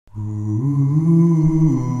Hey,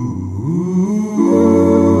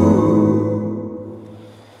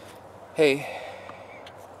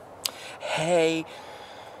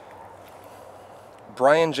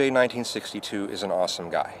 BrianJ1962 is an awesome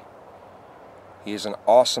guy. He is an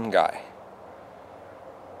awesome guy.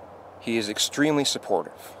 He is extremely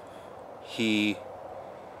supportive. And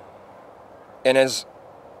as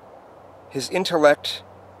his intellect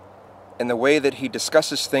and the way that he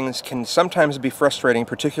discusses things can sometimes be frustrating,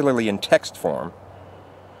 particularly in text form,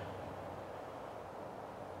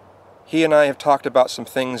 he and I have talked about some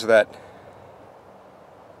things that,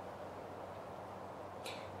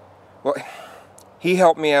 well, he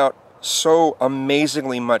helped me out so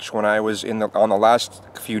amazingly much when I was on the last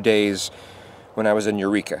few days when I was in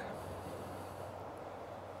Eureka.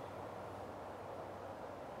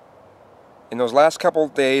 In those last couple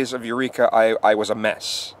days of Eureka, I was a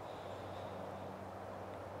mess.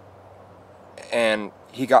 And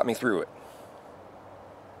he got me through it.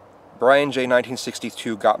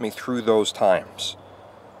 BrianJ1962 got me through those times.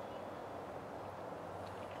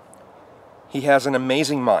 He has an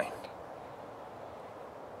amazing mind.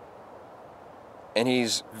 And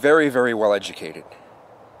he's very, very well educated.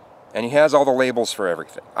 And he has all the labels for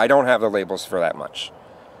everything. I don't have the labels for that much.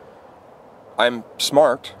 I'm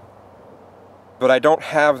smart, but I don't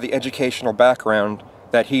have the educational background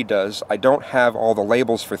that he does. I don't have all the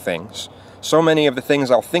labels for things. So many of the things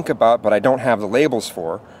I'll think about, but I don't have the labels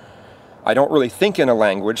for. I don't really think in a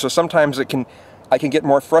language, so sometimes I can get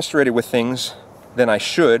more frustrated with things than I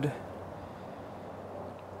should,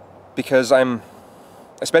 because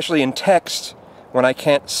especially in text, when I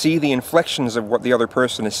can't see the inflections of what the other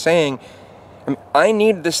person is saying, I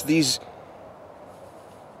need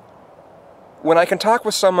when I can talk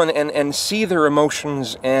with someone and see their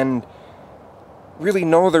emotions and really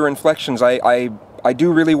know their inflections, I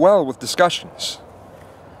do really well with discussions.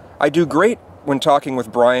 I do great when talking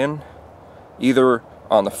with Brian, either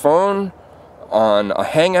on the phone, on a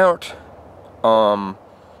hangout, well,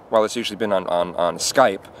 it's usually been on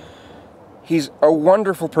Skype. He's a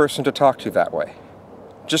wonderful person to talk to that way.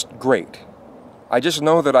 Just great. I just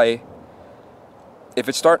know that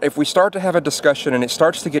if we start to have a discussion and it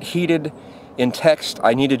starts to get heated in text,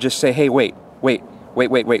 I need to just say, hey, wait,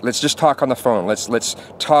 let's just talk on the phone. Let's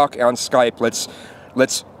talk on Skype.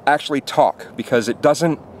 Let's actually talk, because it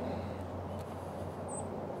doesn't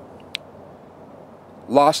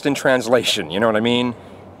lost in translation, you know what I mean?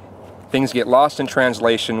 Things get lost in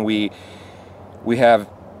translation. We have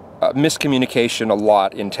miscommunication a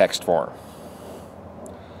lot in text form.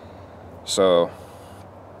 So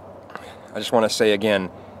I just want to say again,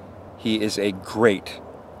 he is a great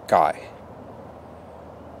guy.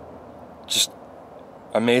 Just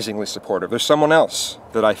amazingly supportive. There's someone else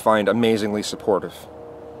that I find amazingly supportive,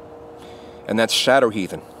 and that's Shadow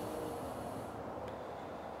Heathen.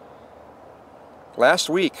 Last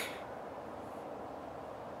week,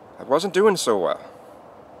 I wasn't doing so well.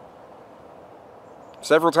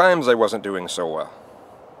 Several times I wasn't doing so well.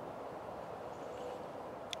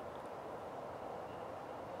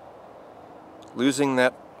 Losing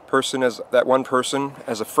that one person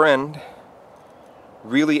as a friend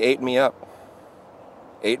really ate me up.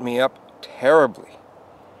 Ate me up terribly.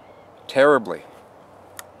 Terribly.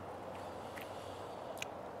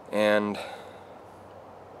 And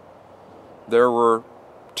there were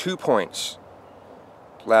 2 points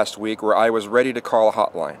last week where I was ready to call a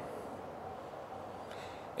hotline.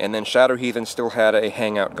 And then Shadow Heathen still had a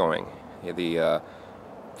hangout going. The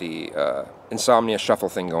Insomnia Shuffle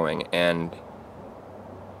thing going,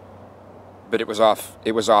 but it was off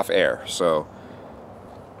air, so.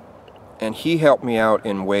 And he helped me out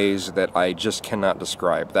in ways that I just cannot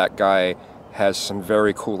describe. That guy has some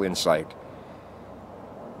very cool insight.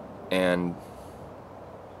 And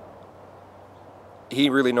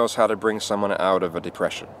he really knows how to bring someone out of a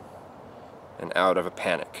depression and out of a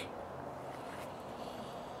panic.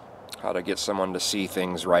 How to get someone to see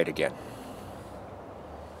things right again.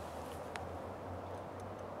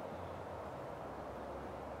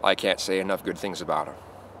 I can't say enough good things about him.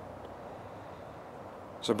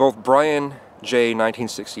 So both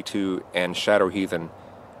BrianJ1962 and Shadow Heathen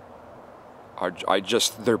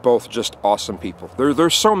they're both just awesome people.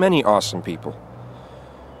 There's so many awesome people.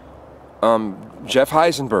 Jeff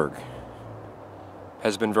Heisenberg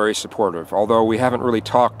has been very supportive, although we haven't really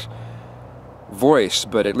talked voice,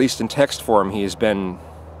 but at least in text form he has been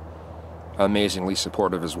amazingly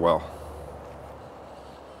supportive as well.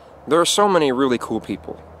 There are so many really cool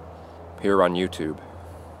people here on YouTube.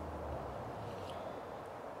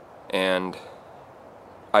 And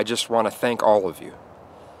I just want to thank all of you.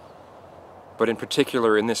 But in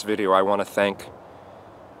particular in this video I want to thank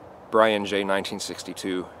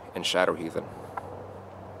BrianJ1962 and Shadow Heathen.